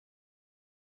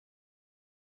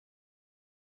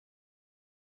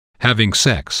having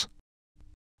sex.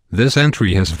 This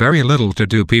entry has very little to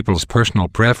do with people's personal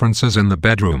preferences in the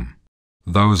bedroom.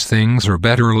 Those things are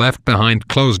better left behind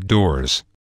closed doors.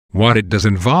 What it does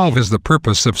involve is the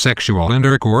purpose of sexual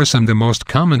intercourse and the most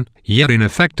common, yet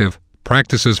ineffective,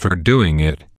 practices for doing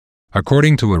it.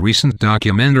 According to a recent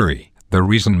documentary, the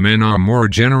reason men are more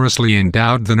generously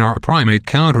endowed than our primate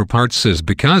counterparts is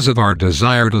because of our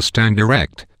desire to stand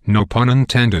erect, no pun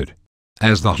intended.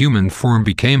 As the human form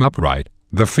became upright,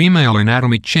 the female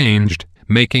anatomy changed,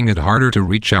 making it harder to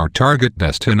reach our target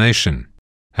destination.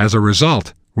 As a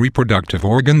result, reproductive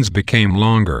organs became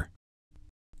longer.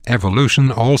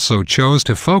 Evolution also chose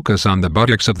to focus on the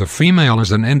buttocks of the female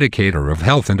as an indicator of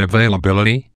health and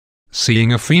availability.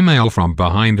 Seeing a female from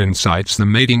behind incites the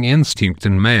mating instinct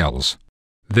in males.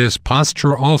 This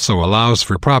posture also allows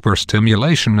for proper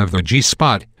stimulation of the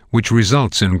G-spot, which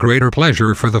results in greater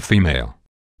pleasure for the female.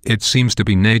 It seems to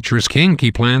be nature's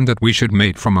kinky plan that we should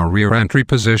mate from a rear entry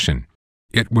position.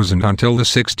 It wasn't until the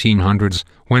 1600s,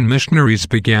 when missionaries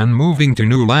began moving to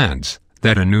new lands,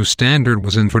 that a new standard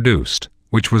was introduced,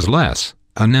 which was less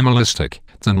animalistic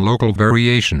than local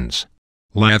variations.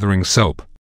 Lathering soap.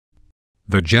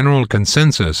 The general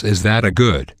consensus is that a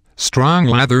good, strong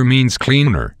lather means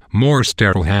cleaner, more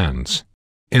sterile hands.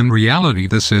 In reality,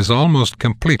 this is almost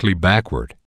completely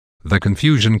backward. The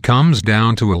confusion comes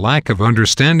down to a lack of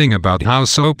understanding about how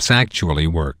soaps actually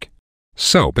work.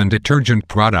 Soap and detergent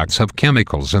products have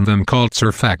chemicals in them called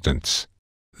surfactants.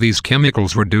 These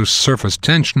chemicals reduce surface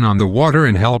tension on the water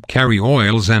and help carry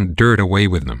oils and dirt away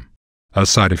with them. A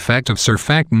side effect of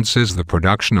surfactants is the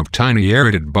production of tiny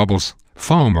aerated bubbles,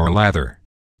 foam or lather.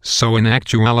 So in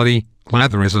actuality,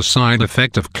 lather is a side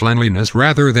effect of cleanliness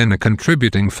rather than a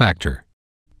contributing factor.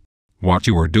 What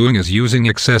you are doing is using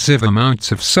excessive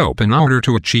amounts of soap in order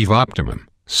to achieve optimum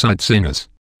sightseeiness.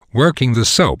 Working the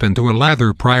soap into a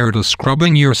lather prior to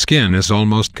scrubbing your skin is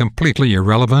almost completely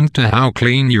irrelevant to how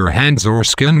clean your hands or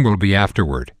skin will be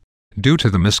afterward. Due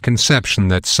to the misconception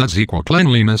that suds equal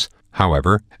cleanliness,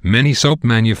 however, many soap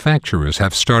manufacturers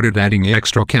have started adding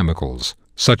extra chemicals,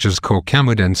 such as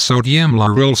cocamide and sodium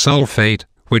lauryl sulfate,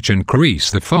 which increase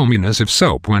the foaminess of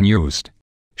soap when used.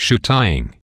 Shoe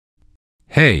tying.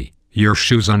 Hey, your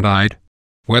shoes untied?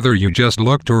 Whether you just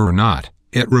looked or not,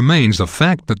 it remains a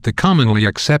fact that the commonly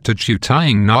accepted shoe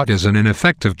tying knot is an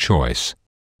ineffective choice.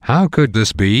 How could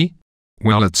this be?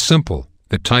 Well, it's simple.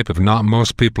 The type of knot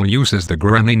most people use is the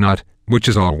granny knot, which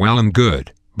is all well and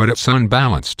good, but it's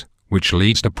unbalanced, which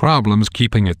leads to problems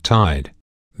keeping it tied.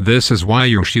 This is why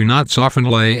your shoe knots often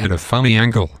lay at a funny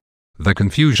angle. The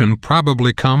confusion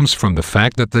probably comes from the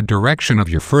fact that the direction of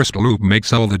your first loop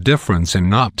makes all the difference in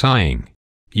knot tying.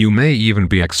 You may even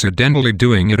be accidentally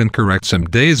doing it incorrect some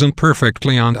days and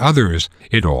perfectly on others.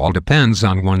 It all depends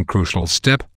on one crucial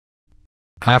step.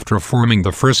 After forming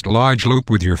the first large loop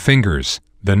with your fingers,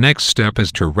 the next step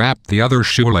is to wrap the other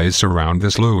shoelace around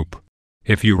this loop.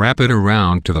 If you wrap it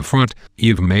around to the front,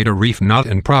 you've made a reef knot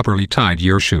and properly tied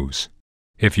your shoes.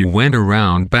 If you went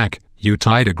around back, you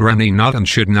tied a granny knot and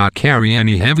should not carry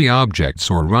any heavy objects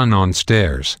or run on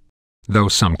stairs. Though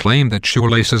some claim that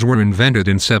shoelaces were invented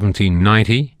in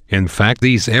 1790, in fact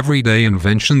these everyday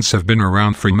inventions have been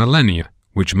around for millennia,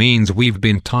 which means we've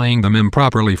been tying them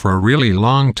improperly for a really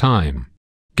long time.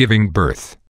 Giving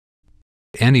birth.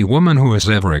 Any woman who has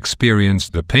ever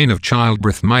experienced the pain of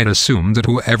childbirth might assume that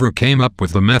whoever came up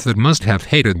with the method must have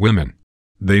hated women.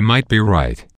 They might be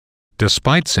right.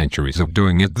 Despite centuries of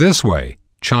doing it this way,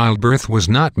 childbirth was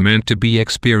not meant to be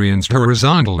experienced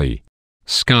horizontally.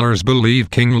 Scholars believe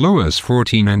King Louis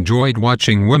XIV enjoyed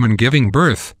watching women giving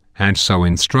birth, and so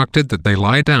instructed that they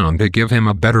lie down to give him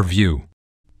a better view.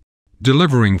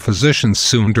 Delivering physicians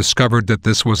soon discovered that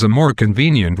this was a more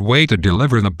convenient way to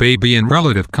deliver the baby in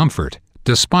relative comfort,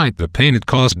 despite the pain it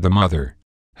caused the mother.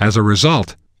 As a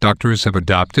result, doctors have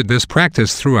adopted this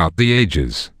practice throughout the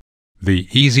ages. The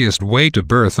easiest way to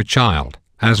birth a child,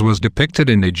 as was depicted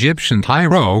in Egyptian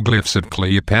hieroglyphs of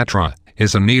Cleopatra,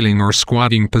 is a kneeling or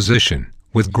squatting position,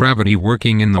 with gravity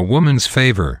working in the woman's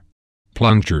favor.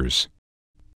 Plungers.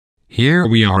 Here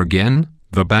we are again,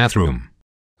 the bathroom.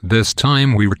 This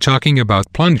time we were talking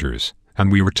about plungers,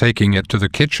 and we were taking it to the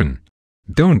kitchen.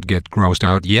 Don't get grossed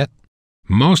out yet.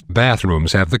 Most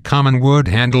bathrooms have the common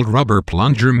wood-handled rubber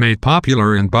plunger made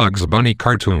popular in Bugs Bunny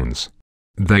cartoons.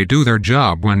 They do their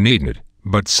job when needed,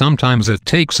 but sometimes it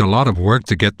takes a lot of work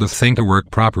to get the thing to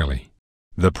work properly.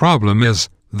 The problem is,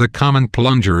 the common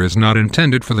plunger is not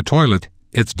intended for the toilet,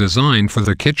 it's designed for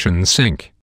the kitchen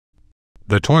sink.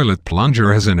 The toilet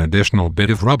plunger has an additional bit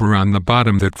of rubber on the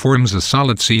bottom that forms a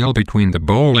solid seal between the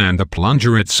bowl and the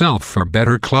plunger itself for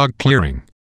better clog clearing.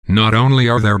 Not only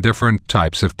are there different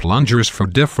types of plungers for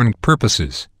different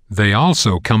purposes, they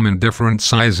also come in different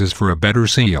sizes for a better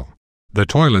seal. The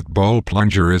toilet bowl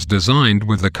plunger is designed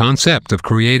with the concept of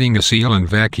creating a seal in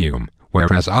vacuum,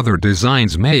 whereas other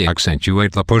designs may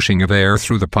accentuate the pushing of air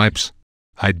through the pipes.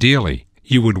 Ideally,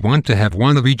 you would want to have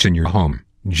one of each in your home.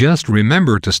 Just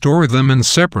remember to store them in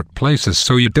separate places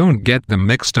so you don't get them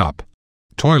mixed up.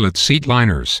 Toilet seat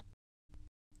liners.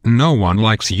 No one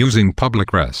likes using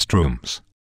public restrooms.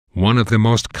 One of the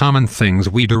most common things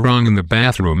we do wrong in the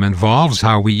bathroom involves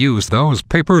how we use those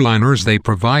paper liners they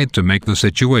provide to make the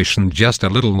situation just a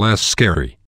little less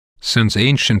scary. Since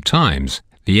ancient times,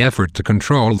 the effort to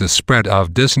control the spread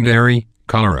of dysentery,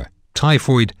 cholera,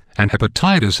 typhoid, and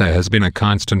hepatitis has been a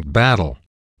constant battle.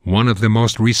 One of the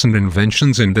most recent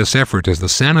inventions in this effort is the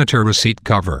sanitary seat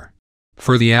cover.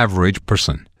 For the average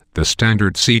person, the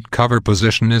standard seat cover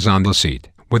position is on the seat,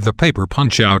 with the paper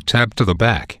punch-out tab to the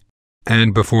back.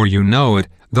 And before you know it,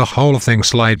 the whole thing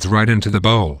slides right into the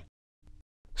bowl.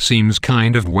 Seems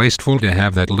kind of wasteful to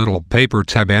have that little paper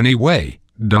tab anyway,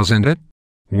 doesn't it?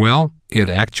 Well, it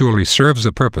actually serves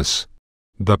a purpose.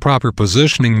 The proper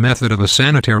positioning method of a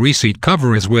sanitary seat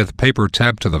cover is with paper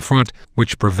tab to the front,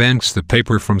 which prevents the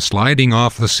paper from sliding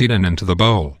off the seat and into the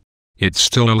bowl. It's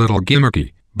still a little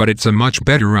gimmicky, but it's a much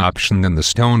better option than the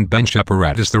stone bench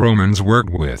apparatus the Romans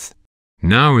worked with.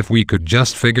 Now if we could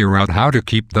just figure out how to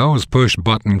keep those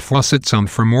push-button faucets on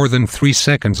for more than 3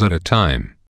 seconds at a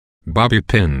time. Bobby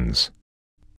pins.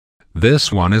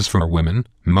 This one is for women,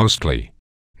 mostly.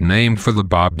 Named for the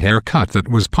bobbed haircut that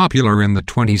was popular in the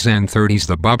 20s and 30s,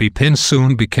 the bobby pin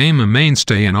soon became a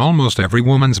mainstay in almost every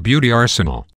woman's beauty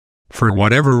arsenal. For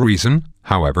whatever reason,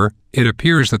 however, it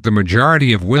appears that the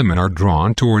majority of women are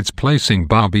drawn towards placing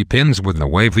bobby pins with the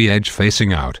wavy edge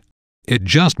facing out. It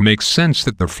just makes sense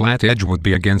that the flat edge would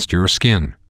be against your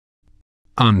skin.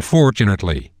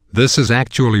 Unfortunately, this is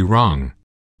actually wrong.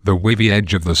 The wavy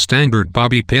edge of the standard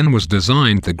bobby pin was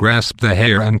designed to grasp the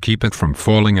hair and keep it from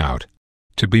falling out.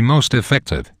 To be most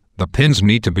effective, the pins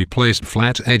need to be placed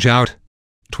flat edge out.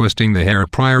 Twisting the hair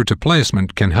prior to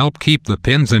placement can help keep the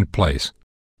pins in place.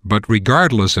 But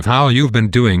regardless of how you've been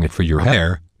doing it for your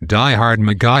hair, die-hard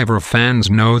MacGyver fans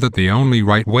know that the only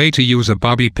right way to use a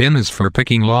bobby pin is for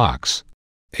picking locks.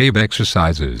 AB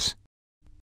exercises.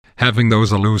 Having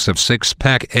those elusive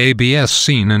six-pack ABS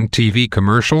seen in TV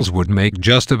commercials would make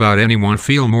just about anyone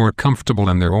feel more comfortable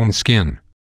in their own skin.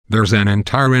 There's an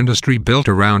entire industry built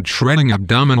around shredding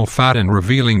abdominal fat and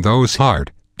revealing those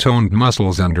hard, toned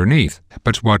muscles underneath,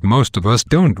 but what most of us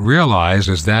don't realize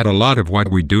is that a lot of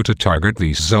what we do to target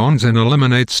these zones and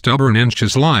eliminate stubborn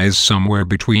inches lies somewhere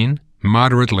between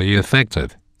moderately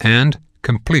effective and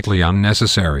completely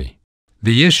unnecessary.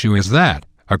 The issue is that,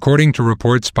 according to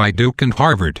reports by Duke and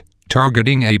Harvard,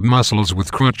 targeting ab muscles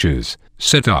with crunches,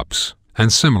 sit-ups,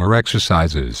 and similar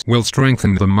exercises will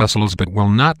strengthen the muscles but will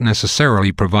not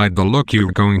necessarily provide the look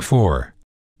you're going for.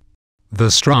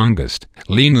 The strongest,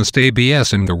 leanest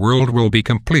ABS in the world will be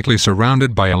completely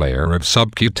surrounded by a layer of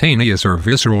subcutaneous or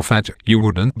visceral fat. You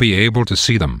wouldn't be able to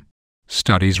see them.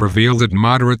 Studies reveal that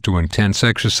moderate to intense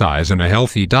exercise and a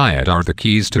healthy diet are the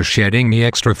keys to shedding the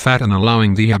extra fat and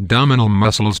allowing the abdominal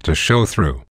muscles to show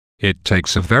through. It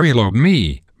takes a very low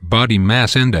body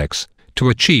mass index to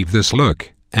achieve this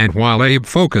look. And while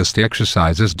AB-focused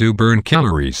exercises do burn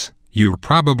calories, you're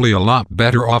probably a lot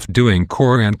better off doing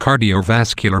core and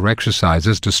cardiovascular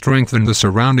exercises to strengthen the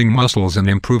surrounding muscles and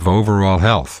improve overall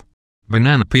health.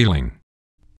 Banana peeling.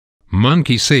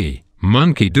 Monkey see,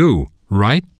 monkey do,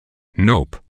 right?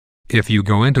 Nope. If you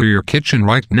go into your kitchen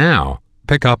right now,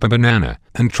 pick up a banana,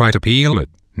 and try to peel it,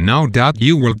 no doubt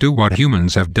you will do what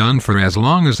humans have done for as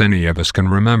long as any of us can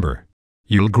remember.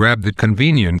 You'll grab the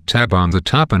convenient tab on the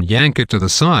top and yank it to the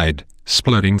side,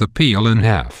 splitting the peel in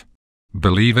half.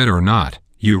 Believe it or not,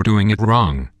 you're doing it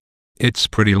wrong. It's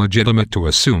pretty legitimate to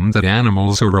assume that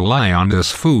animals who rely on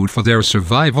this food for their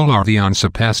survival are the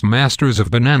unsurpassed masters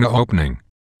of banana opening.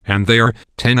 And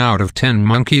 10 out of 10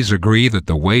 monkeys agree that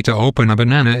the way to open a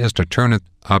banana is to turn it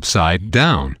upside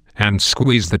down and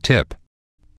squeeze the tip.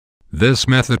 This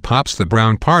method pops the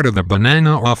brown part of the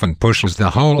banana off and pushes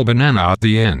the whole banana out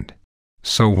the end.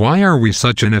 So why are we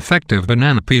such ineffective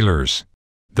banana peelers?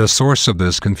 The source of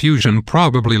this confusion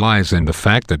probably lies in the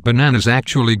fact that bananas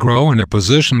actually grow in a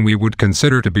position we would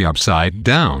consider to be upside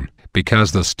down,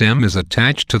 because the stem is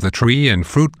attached to the tree and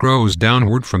fruit grows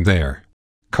downward from there.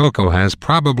 Coco has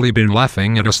probably been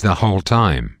laughing at us the whole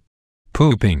time.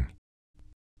 Pooping.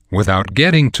 Without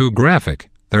getting too graphic,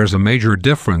 there's a major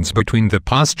difference between the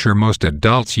posture most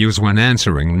adults use when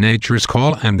answering nature's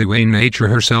call and the way nature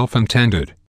herself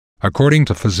intended. According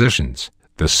to physicians,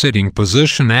 The sitting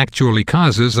position actually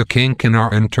causes a kink in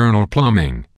our internal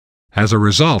plumbing. As a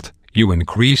result, you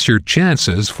increase your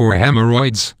chances for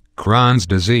hemorrhoids, Crohn's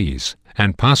disease,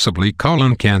 and possibly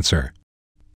colon cancer.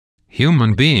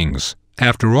 Human beings,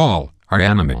 after all, are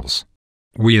animals.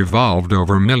 We evolved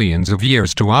over millions of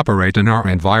years to operate in our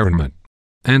environment.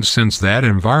 And since that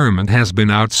environment has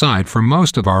been outside for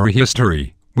most of our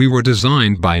history, we were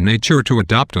designed by nature to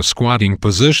adopt a squatting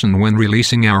position when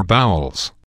releasing our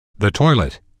bowels. The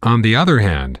toilet, on the other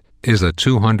hand, is a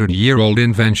 200-year-old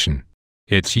invention.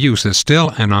 Its use is still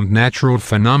an unnatural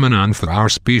phenomenon for our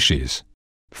species.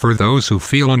 For those who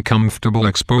feel uncomfortable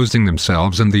exposing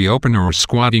themselves in the open or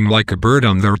squatting like a bird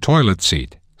on their toilet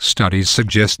seat, studies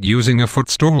suggest using a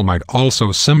footstool might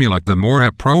also simulate the more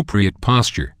appropriate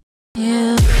posture.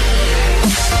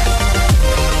 Yeah.